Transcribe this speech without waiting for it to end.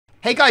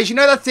Hey guys, you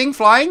know that thing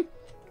flying?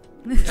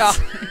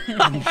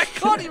 I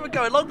can't even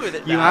go along with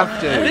it now. You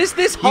have to.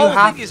 This whole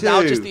thing is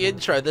now just the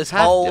intro. This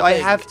whole thing. I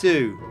have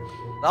to.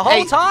 The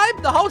whole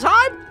time? The whole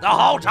time? The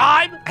whole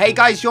time? Hey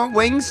guys, you want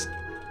wings?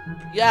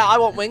 Yeah, I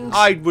want wings.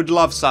 I would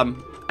love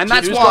some. And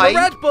that's Who's why got a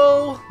Red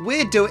Bull.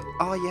 we're doing...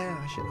 Oh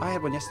yeah, I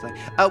had one yesterday.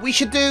 We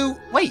should do...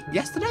 Wait,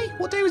 yesterday?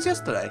 What day was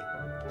yesterday?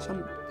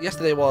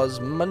 Yesterday was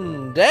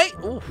Monday.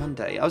 Ooh.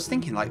 Monday. I was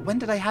thinking, like, when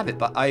did I have it?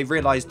 But I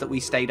realised that we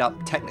stayed up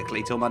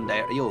technically till Monday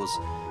at yours.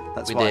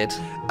 That's We why. did.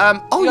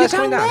 Oh, You you're guys down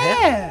coming down there.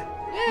 here?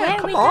 Where Yeah, are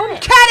come we on.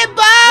 going?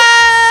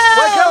 Cannonball!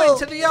 We're going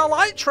to the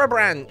Elytra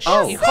branch.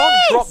 Oh. You can't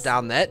drop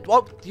down there.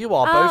 Well, you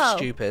are both Oh.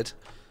 stupid.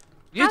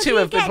 You How two do you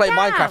have been get playing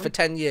down? Minecraft for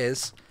 10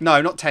 years.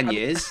 No, not 10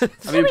 years.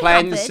 I've been we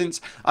playing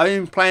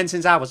haven't.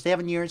 since I was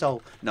 7 years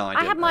old. No, I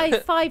didn't. I had my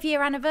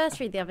 5-year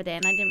anniversary the other day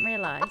and I didn't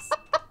realise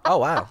Oh,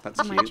 wow. That's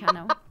on my cute.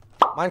 channel.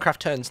 Minecraft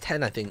turns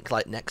 10, I think,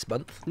 like next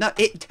month. No,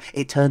 it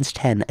turns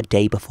 10 a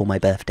day before my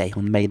birthday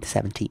on May the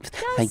 17th.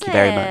 Thank you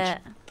very much.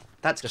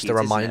 That's Just cute, a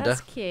isn't it? reminder.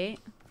 That's cute.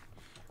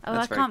 Oh,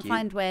 That's I very can't cute.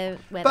 find where the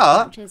But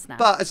branch is now.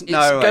 no,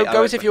 wait,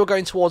 Go as if you were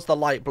going towards the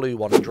light blue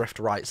one and drift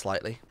right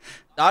slightly.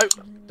 No,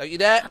 don't you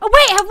dare. Oh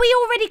wait, have we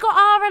already got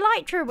our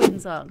Elytra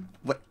wings on?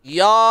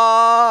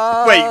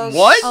 Yes. Wait,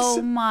 what?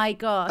 Oh my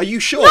god. Are you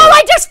sure? No,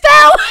 I just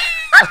fell!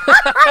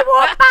 I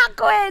walked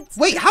backwards!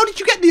 Wait, how did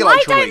you get the I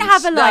Elytra don't wings?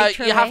 have a No,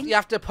 Elytra you wing.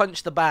 have to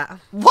punch the bat.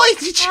 Why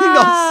did you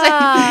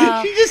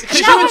not say? You just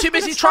Because No, you I were was too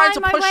busy gonna trying to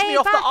find my push me way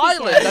off the back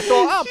island. again. I thought,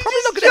 oh, I'm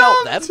probably not just going to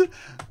help them. jumped.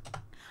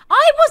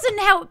 I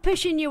wasn't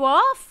pushing you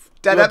off.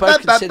 You were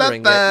both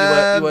considering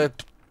it.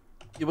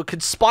 You were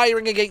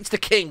conspiring against the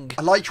king.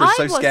 Elytra is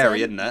so I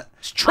scary, wasn't. isn't it?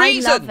 It's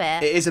treason. I love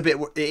it. It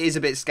is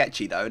a bit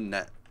sketchy though, isn't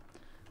it?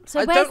 So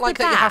I where's don't like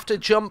the that you bat? have to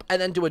jump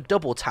and then do a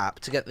double tap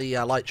to get the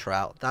Elytra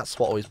out. That's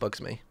what always bugs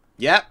me.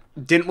 Yep,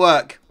 didn't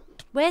work.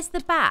 Where's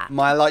the bat?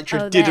 My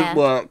Elytra Oh, didn't there.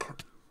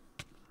 work.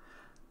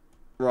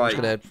 I'm Right.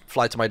 just going to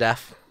fly to my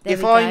death. There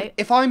If we I'm go.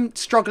 if I'm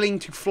struggling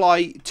to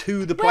fly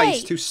to the place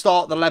Wait. to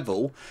start the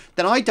level,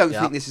 then I don't Yeah.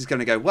 think this is going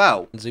to go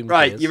well. Zoom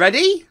Right, peers. you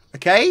ready?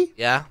 Okay.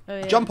 Yeah. Oh,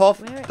 yeah. Jump off,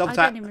 Where? double I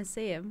tap. don't even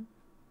see him.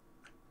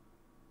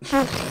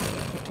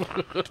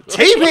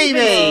 TP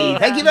me!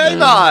 Thank you very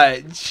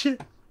much.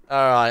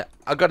 All right.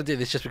 I've got to do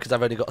this just because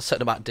I've only got a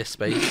certain amount of disk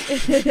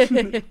space. Thank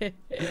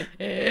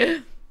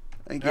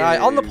you. All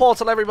right. On the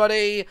portal,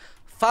 everybody.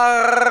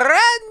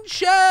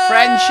 Friendship.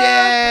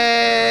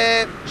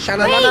 Friendship.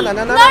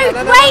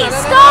 Wait,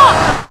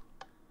 stop!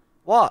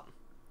 What?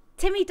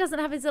 Timmy doesn't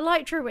have his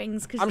Elytra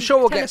wings because I'm sure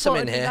we'll get some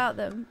in here. Without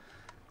them.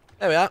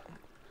 There we are.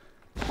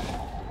 Oh,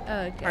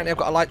 okay. Apparently, I've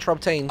got Elytra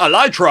obtained.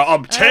 Elytra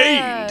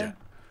obtained. Oh.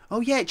 Oh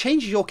yeah, it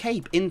changes your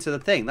cape into the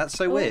thing. That's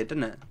so weird,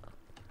 isn't it?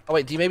 Oh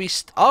wait, do you maybe?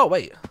 Oh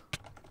wait.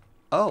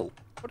 Oh.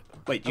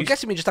 Wait, I'm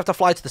guessing we just have to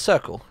fly to the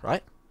circle,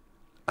 right?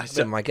 I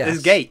my guess.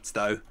 There's gates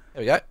though.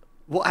 There we go.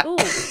 What? Ooh,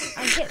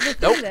 I get the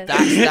Nope. feeling.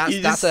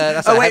 That's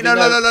Oh a wait, heavy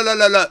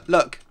no.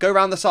 Look. Go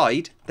around the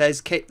side.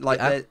 There's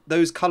Yeah.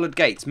 those coloured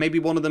gates. Maybe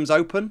one of them's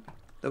open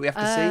that we have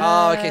to see.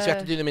 Oh, okay. So we have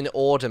to do them in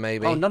order,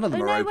 maybe. Oh, none of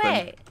them Oh, are no open.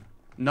 way.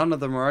 None of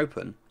them are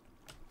open.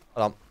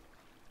 Hold on.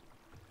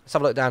 Let's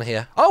have a look down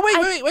here. Oh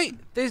wait.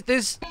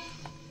 There's.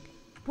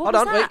 What Hold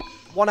was on. that?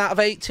 Wait. 1 out of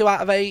 8. 2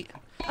 out of 8.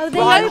 Oh,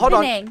 they're Right, hold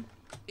on. opening.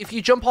 If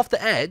you jump off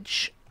the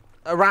edge,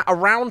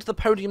 around the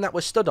podium that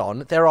we're stood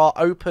on, there are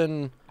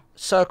open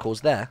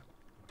circles there.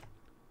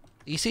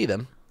 You see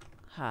them?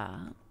 Huh.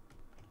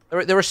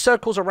 There are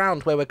circles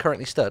around where we're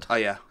currently stood. Oh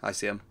yeah, I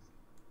see them.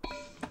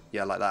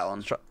 Yeah, like that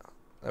one.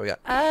 There we go.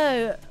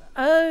 Oh,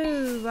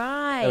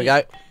 right. There we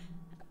go.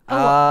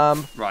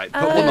 Oh. Right, I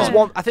put think one there's on.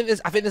 one. I think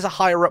there's a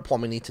higher up one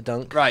we need to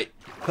dunk. Right,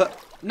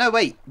 no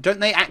wait. Don't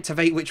they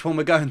activate which one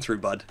we're going through,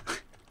 bud?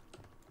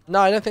 No,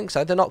 I don't think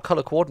so. They're not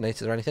color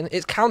coordinated or anything.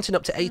 It's counting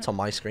up to 8 on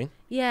my screen.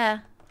 Yeah.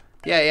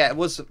 Yeah, it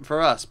was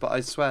for us, but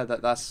I swear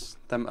that that's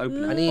them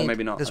opening. Or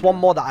maybe not. There's one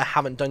more that I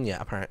haven't done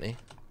yet, apparently.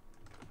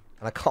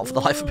 And I can't for the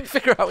life of me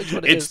figure out which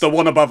one it is. It's the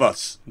one above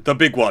us, the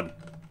big one.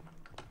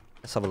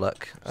 Let's have a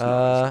look.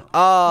 not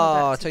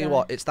I'll back to tell you go.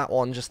 what. It's that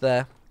one just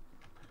there.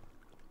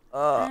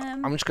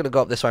 I'm just going to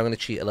go up this way. I'm going to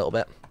cheat a little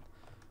bit.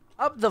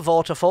 Up the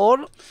waterfall.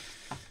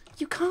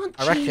 You can't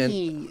I reckon-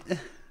 cheat.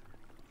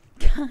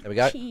 There we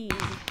go. Cheese.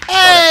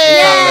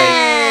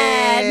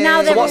 Hey!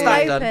 Now they're what's all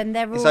that done? open.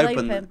 They're all It's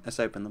open. Let's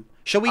open them.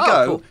 Shall we Oh,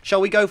 go? cool.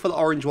 Shall we go for the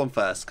orange one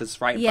first? Because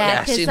right. in front Yeah. of Yeah,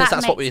 us. 'cause seeing that as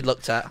that's what makes- we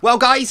looked at. Well,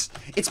 guys,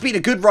 it's been a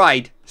good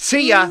ride.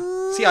 See ya.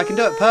 See, I can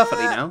do it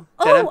perfectly now.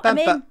 Oh, I'm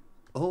in.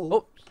 Oh.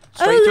 Oh,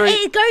 straight Oh, through.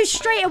 it goes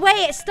straight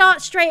away. It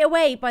starts straight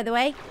away, by the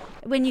way,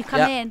 when you come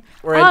Yeah, in.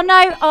 we're Oh, in.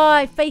 no. Oh,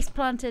 I face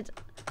planted.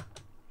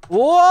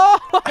 Whoa!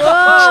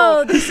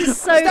 Whoa, this is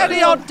so Steady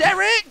cool. on,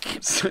 Derek!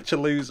 Such a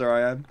loser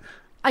I am.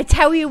 I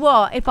tell you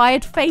what, if I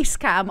had face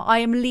cam, I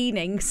am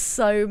leaning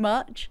so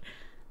much.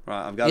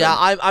 Right, I'm going. Yeah,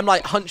 I'm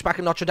like hunchback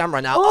in Notre Dame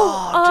right now.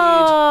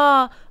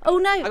 Oh,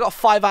 no. I got a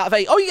 5 out of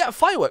 8. Oh, you get a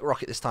firework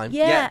rocket this time.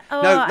 Yeah.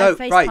 Oh, no, I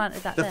face right.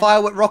 planted that The there.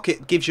 firework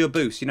rocket gives you a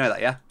boost. You know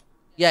that, yeah?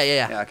 Yeah.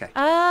 Yeah, okay.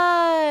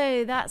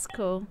 Oh, that's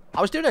cool.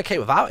 I was doing okay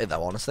without it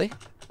though, honestly.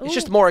 It's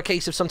just more a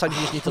case of sometimes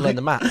you just need to learn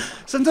the map.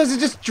 Sometimes I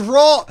just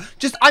draw.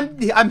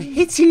 I'm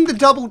hitting the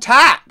double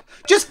tap.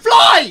 Just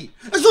fly.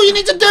 That's all you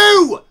need to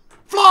do.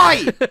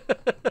 Fly.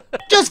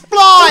 Just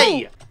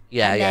fly.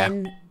 Yeah,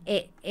 and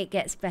then it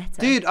gets better.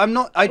 Dude,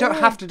 I don't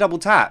have to double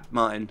tap,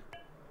 Martin.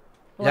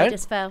 Or I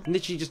just fell. I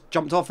literally just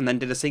jumped off and then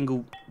did a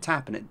single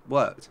tap and it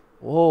worked.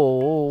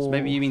 Whoa. So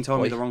maybe you've been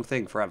telling me the wrong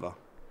thing forever.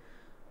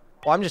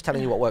 Well, I'm just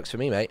telling you what works for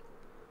me, mate.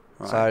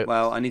 Right. So,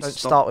 well, I need to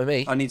start with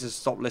me. I need to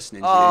stop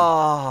listening to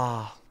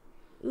I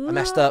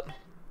messed up.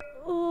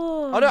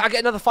 Ooh. Oh no, I get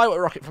another firework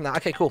rocket from that.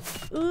 Okay, cool.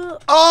 Ooh.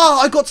 Oh,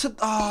 I got to.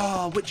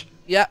 Oh, which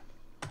Yeah.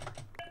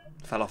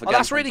 fell off Oh, again.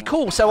 that's really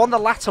cool. So on the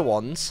latter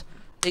ones,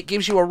 it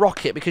gives you a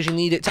rocket because you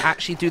need it to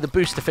actually do the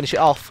boost to finish it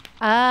off.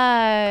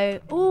 Oh.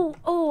 Ooh. Ooh.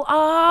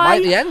 Oh. Am I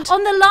at the end?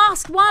 On the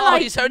last one. Oh,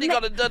 he's only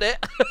gone and done it.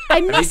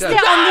 I missed it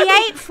on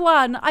the 8th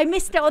one. I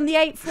missed it on the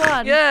 8th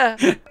one.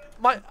 Yeah.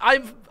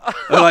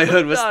 All I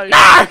heard was No.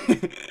 no.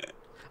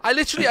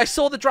 I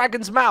saw the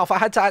dragon's mouth. I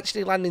had to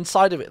actually land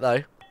inside of it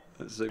though.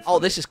 That's so Oh, funny.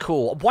 this is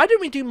cool. Why don't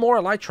we do more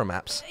Elytra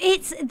maps?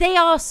 They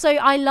are so.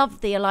 I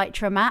love the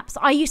Elytra maps.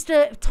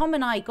 Tom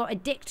and I got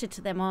addicted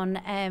to them on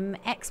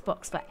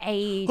Xbox for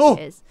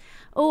ages.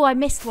 Oh, I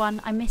missed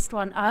one.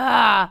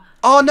 Ah.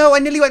 Oh no, I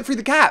nearly went through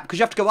the gap because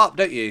you have to go up,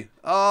 don't you?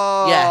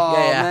 Oh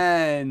Yeah.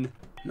 man.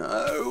 No.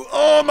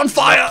 Oh, I'm on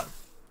fire.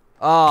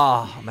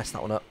 Oh, I messed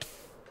that one up.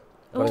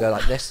 I'm gonna go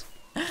like this.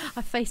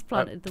 I face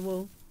planted the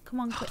wall. Come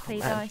on, quickly,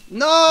 die.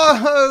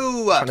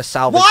 No. Trying to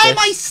salvage Why am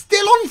this. I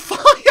still on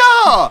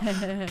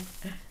fire?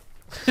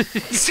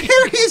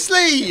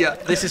 Seriously.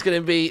 This is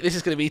gonna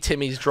be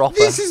Timmy's dropper.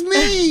 This is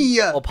me.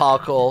 or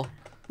parkour.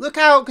 Look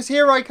out, because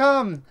here I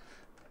come.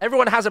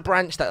 Everyone has a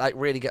branch that like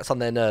really gets on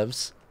their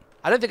nerves.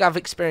 I don't think I've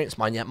experienced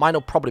mine yet. Mine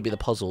will probably be the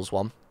puzzles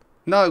one.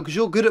 No, because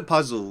you're good at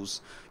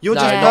puzzles. You're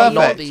No, just not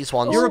perfect. these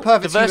ones. You're a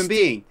perfect human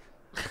being.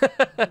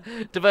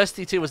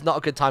 Diversity 2 was not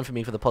a good time for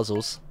me for the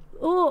puzzles.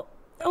 Oh.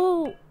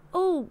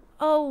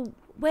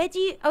 Where do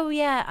you? Oh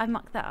yeah, I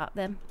mucked that up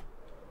then.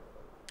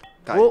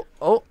 Okay.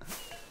 Oh.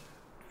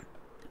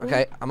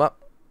 Okay, I'm up.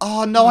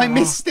 Oh no, I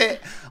missed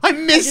it. I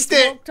missed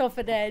it. Walked off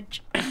an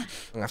edge. I'm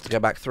gonna have to go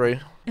back through.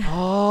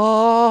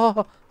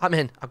 Oh, I'm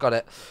in. I got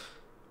it.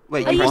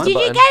 Wait, Oh, you did pressed you the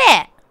button?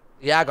 get it?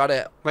 Yeah, I got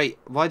it. Wait,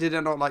 why did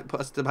it not like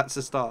put us back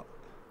to start?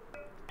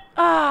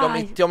 Ah. Do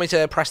you want me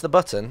to press the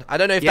button? I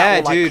don't know if Yeah, that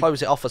will like dude.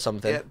 close it off or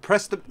something. Yeah,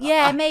 press the.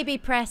 Yeah, maybe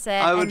press it.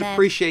 I would and then...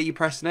 appreciate you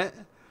pressing it.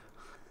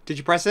 Did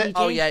you press it?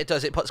 Oh yeah, it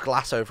does. It puts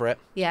glass over it.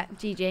 Yeah,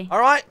 GG. All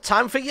right,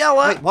 time for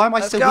yellow. Wait, why am I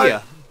Let's still go.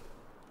 here?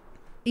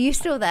 Are you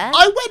still there?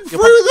 I went through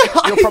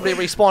the. You'll probably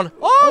respawn.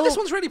 Oh, this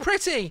one's really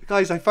pretty.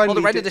 Guys, I Well, finally.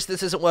 the render did...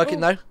 distance isn't working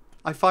though.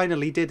 I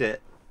finally did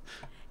it.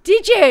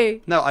 Did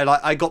you? No,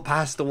 I got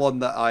past the one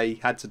that I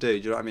had to do.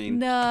 Do you know what I mean?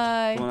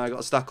 No. The one I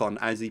got stuck on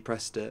as he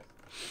pressed it.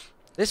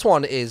 This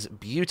one is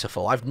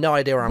beautiful. I've no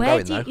idea where I'm Where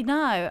going do though. you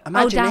know?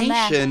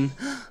 Imagination.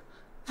 Oh,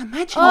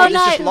 Imagination. Oh, There's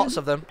no. just lots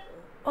of them. down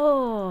there.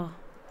 Oh.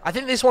 I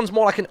think this one's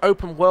more like an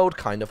open world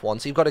kind of one,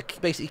 so you've got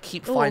to basically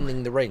keep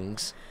finding the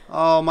rings.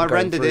 Oh, my I'm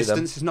going render through them.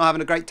 distance is not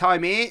having a great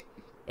time here.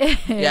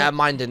 Yeah,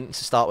 mine didn't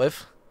to start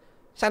with.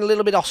 Sound a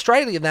little bit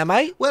Australian there,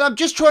 mate. Well, I'm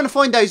just trying to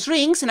find those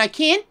rings and I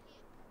can't.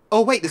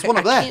 Oh, wait, there's one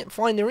up I there. can't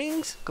find the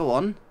rings. Go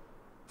on.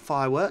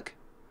 Firework.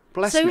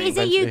 Bless So me. is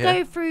it you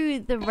go through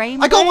the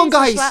rainbow? I got one,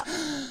 guys.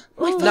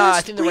 No,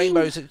 I think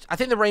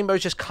the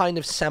rainbows just kind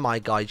of semi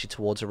guide you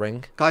towards a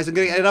ring. Guys, I'm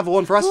going to get another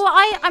one for us. Well,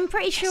 I'm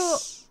pretty sure.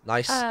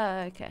 Nice.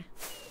 Okay.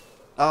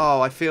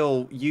 Oh, I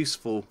feel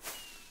useful.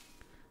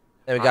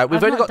 There we go. We've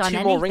I've only not got done 2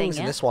 more anything rings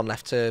in yet. this one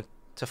left to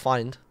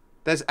find.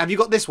 Have you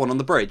got this one on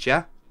the bridge,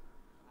 yeah?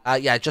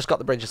 Yeah, just got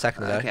the bridge a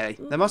second ago. Okay.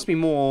 There must be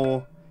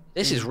more.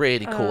 This is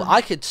really cool.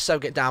 I could so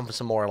get down for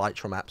some more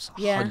Elytra maps.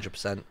 Yeah.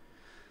 100%.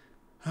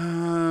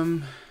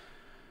 Um,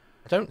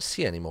 I don't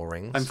see any more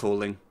rings. I'm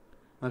falling.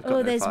 I've got Oh,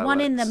 no there's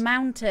one in the fireworks.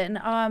 mountain.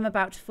 Oh, I'm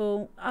about to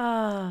fall.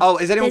 Oh. Oh,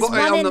 has anyone There's got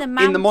it one on in the, the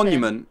in the mountain.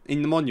 monument?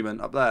 In the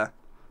monument up there.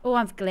 Oh,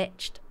 I've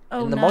glitched.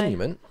 Oh, in the no.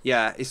 monument?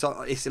 Yeah, it's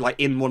like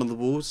in one of the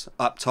walls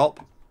up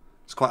top.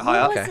 It's quite high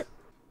up. What was Okay. it?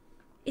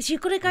 It's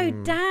you've got to go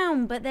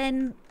down, but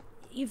then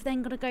you've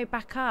then got to go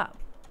back up.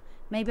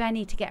 Maybe I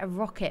need to get a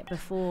rocket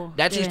before.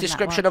 That's his doing that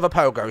description one. of a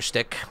pogo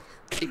stick.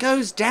 It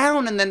goes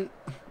down and then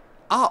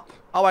up.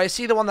 Oh, I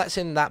see the one that's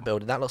in that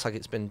building. That looks like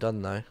it's been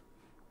done, though.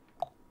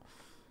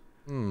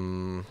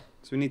 Hmm.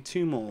 So we need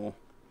 2 more.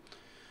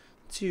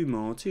 2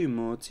 more, 2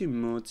 more, 2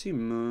 more, 2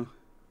 more.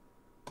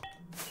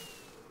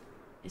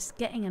 It's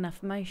getting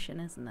enough motion,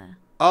 isn't there?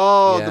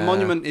 Oh, the Yeah.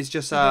 monument is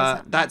just,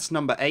 that? that's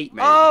number 8,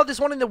 mate. Oh, there's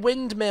one in the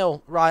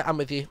windmill. Right, I'm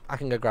with you. I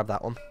can go grab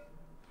that one.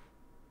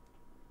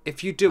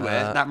 If you do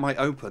it, that might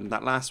open,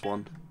 that last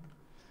one.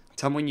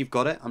 Tell me when you've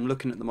got it. I'm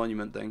looking at the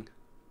monument thing.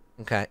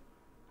 Okay.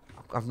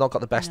 I've not got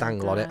the best Oh,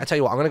 angle on it. God. I tell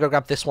you what, I'm going to go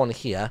grab this one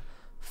here.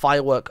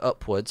 Firework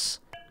upwards.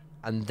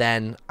 And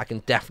then I can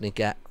definitely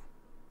get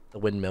the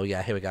windmill.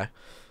 Yeah, here we go.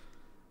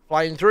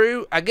 Flying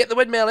through. I get the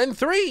windmill in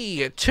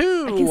 3, 2,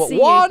 I can see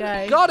you 1.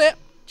 go. Got it.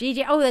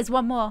 GG. Oh, there's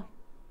one more.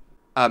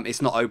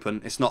 It's not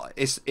open. It's not.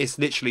 It's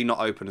literally not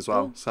open as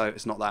well. Oh. So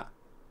it's not that.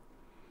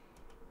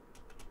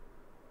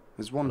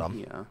 There's one Hold on.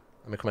 here.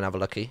 Let me come and have a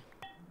looky.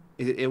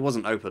 It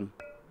wasn't open.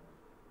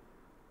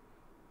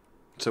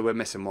 So we're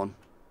missing one.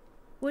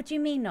 What do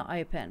you mean not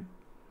open?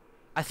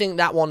 I think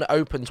that one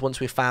opens once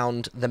we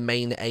found the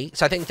main 8.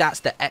 So I think that's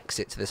the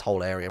exit to this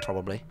whole area,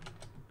 probably.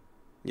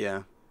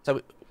 Yeah.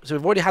 So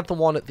we've already had the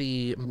one at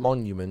the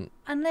monument.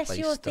 Unless place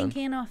you're done.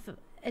 thinking of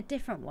a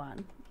different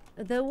one.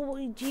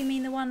 Do you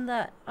mean the one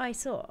that I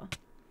saw?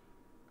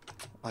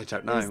 I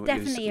don't know There's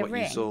definitely a what you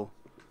ring. saw.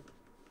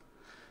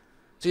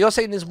 So you're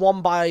saying there's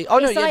one by... Oh,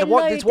 no, It's yeah,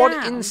 like there's low one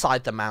down.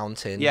 inside the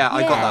mountain. Yeah,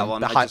 I got Yeah. that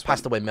one. I Behind, just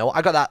past the went- windmill.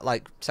 I got that,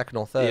 like, second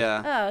or third.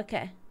 Yeah. Oh,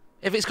 okay.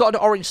 If it's got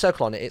an orange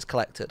circle on it, it's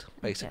collected,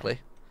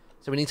 basically.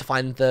 So we need to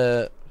find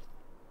the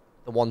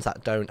ones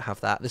that don't have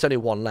that. There's only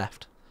one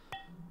left.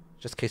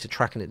 Just a case of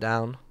tracking it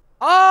down.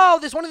 Oh,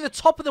 there's one in the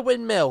top of the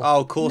windmill. Oh,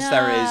 of course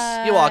there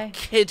is. You are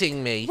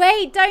kidding me.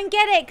 Wait, don't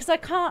get it, because I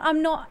can't.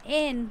 I'm not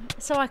in,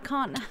 so I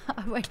can't.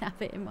 I won't have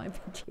it in my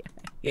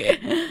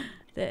video.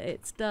 That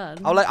it's done.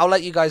 I'll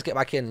let you guys get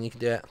back in and you can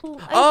do it. Ooh,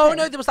 Oh, open.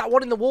 no, there was that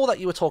one in the wall that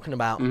you were talking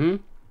about. Mm-hmm.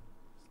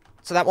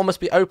 So that one must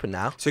be open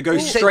now. So go Ooh,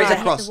 straight I hit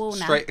the across. wall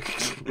now. Straight.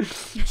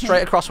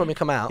 Straight across when we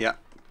come out. Yeah.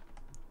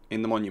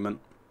 In the monument.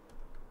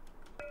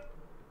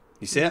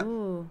 You see it?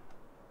 Ooh.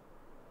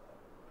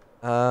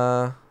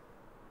 Oh,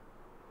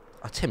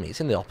 Timmy, it's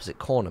in the opposite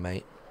corner,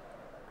 mate.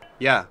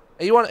 Yeah.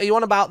 Are you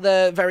on about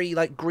the very,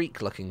 like,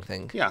 Greek-looking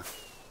thing? Yeah.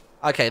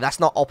 Okay, that's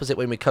not opposite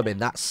when we come in.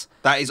 That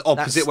is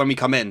opposite when we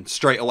come in,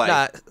 straight away.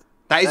 Nah,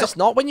 That is that's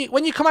not. When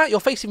you come out, you're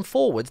facing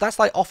forwards. That's,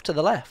 like, off to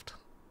the left.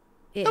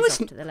 It No, is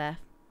it's off to the left.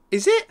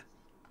 Is it?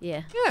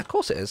 Yeah. Yeah, of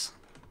course it is.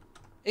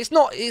 It's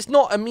not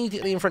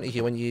immediately in front of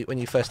you when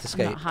you first I'm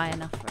escape. not high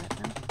enough for it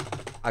then.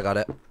 I got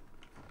it.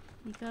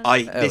 You got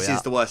it? There This we is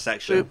are. the worst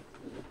section. Boop.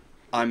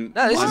 I'm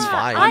No, this is I'm-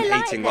 fine. I I'm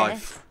like hating this.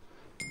 life.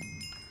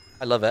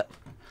 I love it.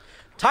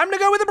 Time to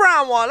go with the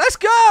brown one. Let's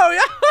go!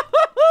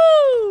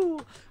 Yahoo!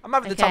 I'm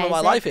having the time of my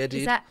is life it- here, is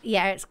dude. that,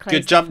 yeah, it's closed.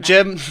 Good jump, off now.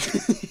 Jim.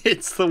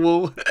 It's the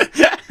wall.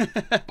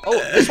 Oh,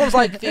 this one's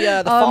like the I'm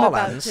about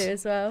farmlands. to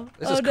as well.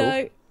 This oh is cool.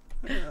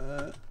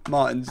 no.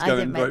 Martin's I going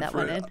didn't make right that for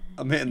one it. in.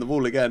 I'm hitting the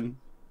wall again.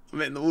 I'm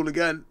hitting the wall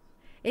again.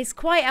 It's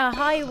quite a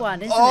high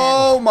one, isn't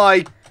Oh my.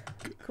 it?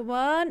 Come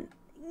on.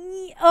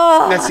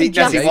 Oh, Nessie,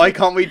 just- Nessie, why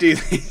can't we do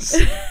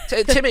this?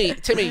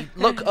 Timmy,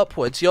 look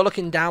upwards. You're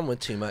looking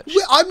downward too much.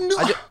 I'm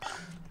not.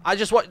 I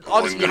just want.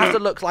 Honestly, you have to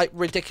look like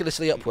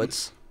ridiculously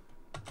upwards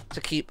to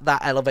keep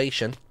that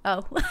elevation.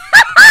 Oh.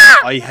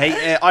 I hate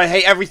it. I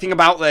hate everything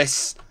about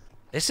this.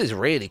 This is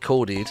really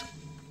cool, dude.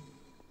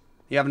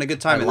 You having a good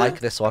I time in like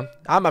there? this one.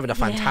 I'm having a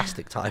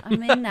fantastic time.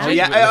 I'm in now. Oh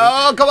yeah.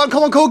 Oh, come on,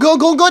 come on, go on.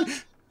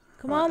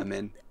 Come Right, on. I'm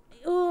in.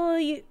 Oh,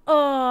 I hit the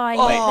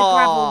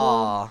gravel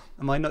wall.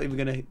 Oh, Am I not even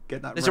gonna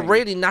get that? there's a ring?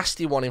 really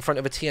nasty one in front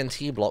of a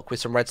TNT block with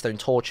some redstone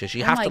torches.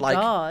 You Oh have my to like.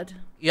 god.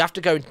 You have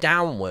to go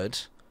downward.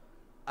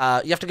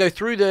 You have to go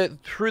through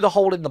the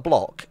hole in the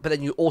block, but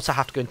then you also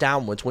have to go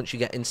downwards once you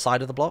get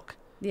inside of the block.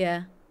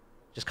 Yeah.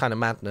 Just kind of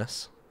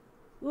madness.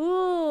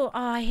 Ooh,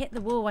 I hit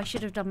the wall. I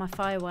should have done my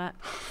firework.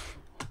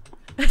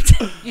 I'm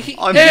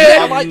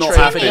like not Timmy.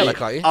 happy.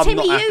 Timmy. I'm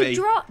Timmy, not happy.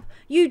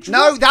 you dropped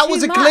No, that was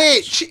too a much.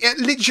 glitch. It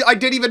literally, I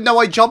didn't even know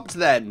I jumped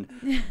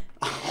then.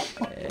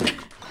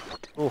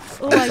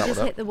 Oof, Oh, messed I that just one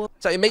up. hit the wall.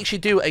 So it makes you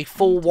do a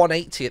full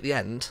 180 at the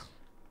end,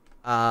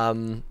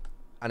 and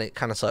it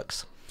kind of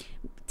sucks.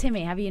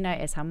 Timmy, have you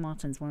noticed how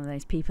Martin's one of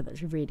those people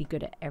that's really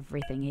good at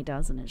everything he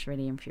does, and it's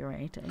really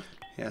infuriating?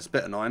 Yeah, it's a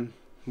bit annoying.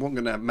 I wasn't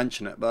gonna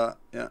mention it, but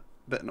yeah,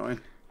 a bit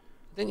annoying.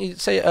 Didn't you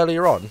say it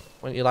earlier on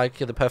when you're like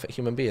you're the perfect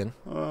human being?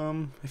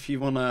 If you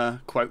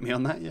wanna quote me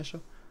on that, yeah,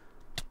 sure.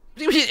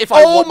 If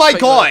I Oh want my to-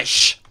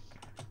 gosh!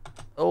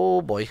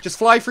 Oh boy! Just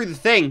fly through the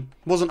thing.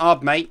 Wasn't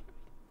hard, mate.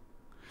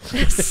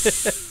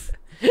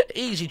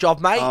 Easy job,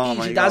 mate. Oh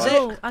my Easy does God.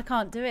 it. Oh, I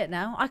can't do it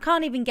now. I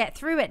can't even get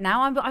through it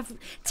now.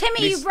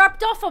 Timmy, Least- you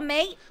rubbed off on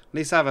me. At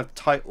least I have a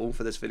title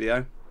for this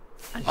video.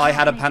 I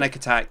had a panic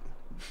attack.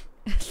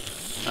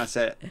 That's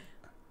it.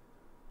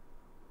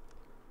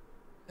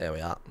 There we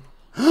are.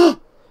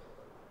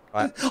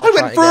 Right, I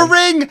went for a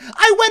ring!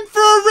 I went for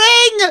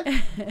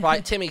a ring!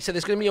 Right, Timmy. So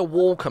there's going to be a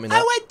wall coming I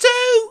up. went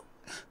two!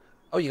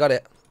 Oh, you got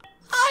it.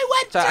 I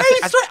went So I two thi-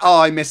 I- straight.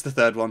 Oh, I missed the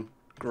third one.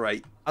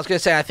 Great. I was going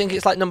to say I think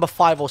it's like number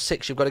 5 or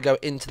 6. You've got to go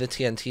into the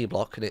TNT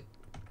block, and it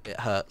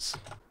hurts.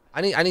 I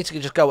need to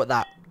just go at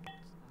that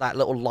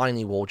little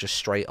liney wall just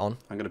straight on.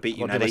 I'm gonna beat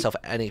you, Not do Nelly. myself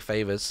any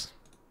favors.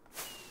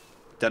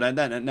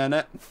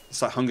 Da-da-da-da-da-da.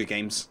 It's like Hunger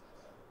Games.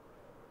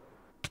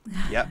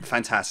 Yep,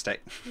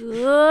 fantastic. Oh,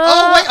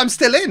 Oh, wait, I'm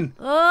still in!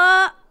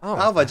 oh. Oh,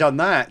 How have I done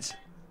that?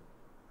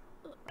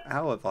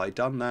 How have I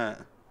done that?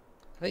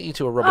 I think you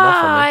two are rubbing off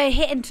on me. I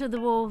hit into the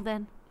wall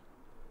then.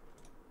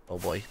 Oh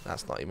boy,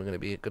 that's not even going to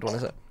be a good one,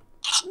 is it?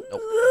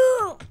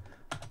 Nope.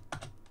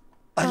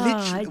 I Oh,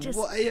 literally... I just-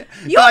 what, You're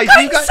guys,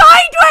 going you guys-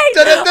 sideways!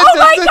 Oh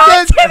my Da-da-da-da-da-da.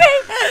 god,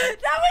 Timmy!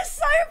 That was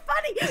so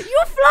funny!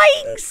 You're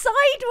flying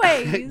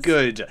sideways!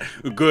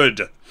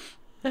 Good.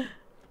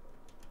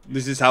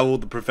 This is how all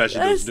the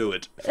professionals do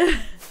it.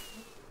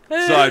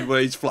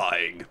 Sideways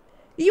flying.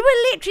 You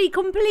were literally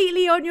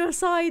completely on your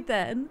side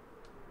then.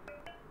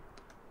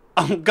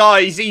 Oh,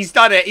 guys, he's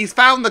done it. He's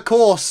found the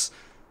course.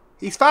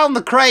 He's found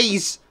the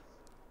craze.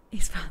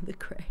 He's found the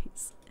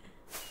craze.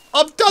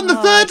 I've done the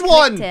Oh, third I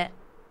one. clicked it.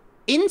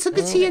 Into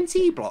the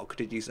TNT block,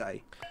 did you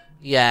say?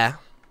 Yeah.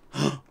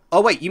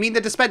 Oh, wait, you mean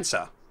the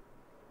dispenser?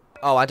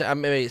 Oh,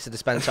 maybe it's a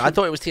dispenser. I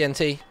thought it was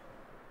TNT.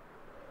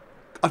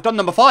 I've done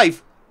number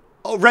 5.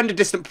 Oh, render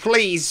distant,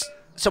 please.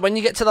 So when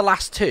you get to the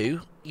last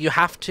 2, you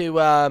have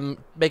to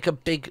make a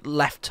big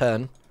left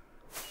turn.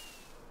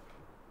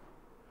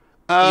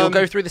 You'll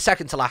go through the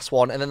second to last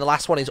one, and then the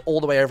last one is all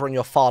the way over on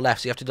your far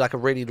left, so you have to do like a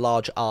really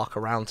large arc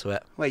around to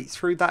it. Wait,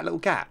 through that little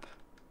gap?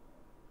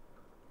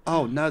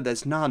 Oh, no,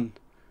 there's none.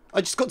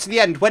 I just got to the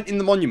end, went in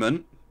the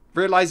monument,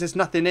 realised there's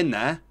nothing in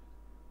there.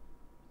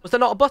 Was there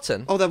not a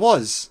button? Oh, there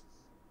was.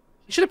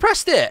 You should have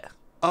pressed it.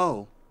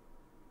 Oh.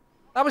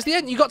 That was the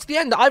end. You got to the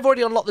end. I've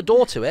already unlocked the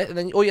door to it, and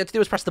then all you had to do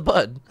was press the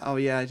button. Oh,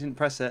 yeah, I didn't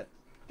press it.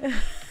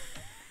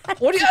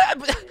 What do you,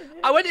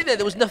 I went in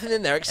there was nothing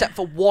in there except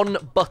for one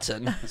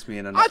button. That's me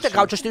in a nutshell. I think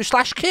I'll just do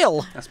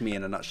 /kill. That's me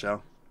in a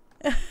nutshell.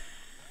 Hello,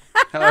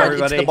 Went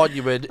everybody. into the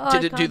monument, Oh, I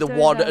didn't do can't the do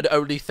one that. and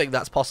only thing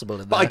that's possible in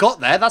there. But I got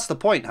there, that's the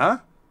point, huh?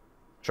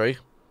 True.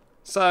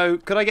 So,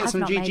 could I get I've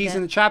some not made GGs it.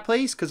 in the chat,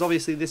 please? Because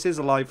obviously this is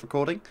a live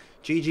recording.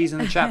 GGs in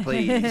the chat,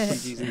 please.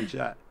 GGs in the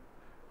chat.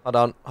 Hold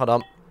on, hold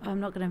on. I'm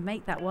not going to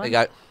make that There one. you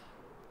go.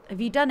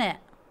 Have you done it?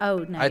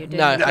 Oh, no, I- you're doing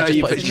no, it. I just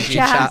you put put it in in the the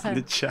chat. chat. In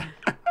the chat.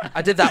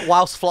 I did that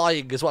whilst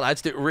flying as well. I had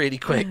to do it really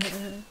quick.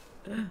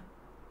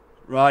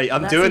 Right,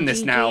 I'm That's doing a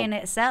this GG now. in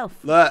itself.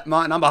 Look,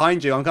 Martin, I'm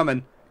behind you. I'm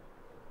coming.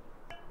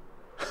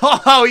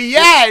 Oh,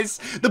 yes!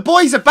 The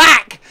boys are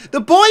back! The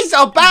boys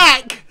are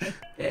back!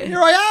 Here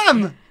I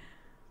am! No,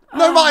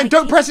 Oh, Martin, I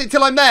don't keep- press it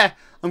till I'm there.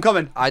 I'm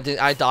coming. I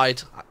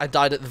died. I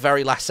died at the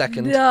very last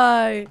second.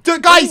 No. Guys,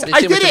 Did I too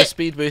much did of a it!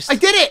 speed boost. I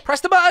did it!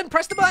 Press the button, go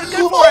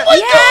for Oh it. my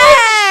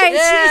Yes!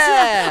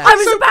 Yeah! I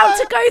was so about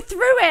bad. to go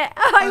through it.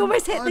 I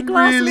almost hit the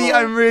glass wall.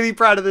 I'm really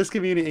proud of this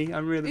community.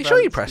 I'm really Are you proud sure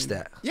of you this pressed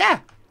community. it? Yeah.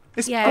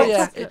 It's Yeah, Oh, it's yeah,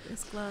 got it-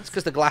 this glass. It's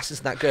because the glass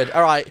isn't that good.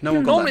 All right. No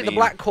one got Normally that the meme.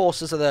 black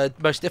courses are the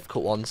most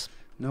difficult ones.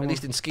 No At one-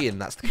 least in skiing,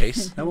 that's the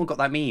case. No one got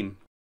that meme.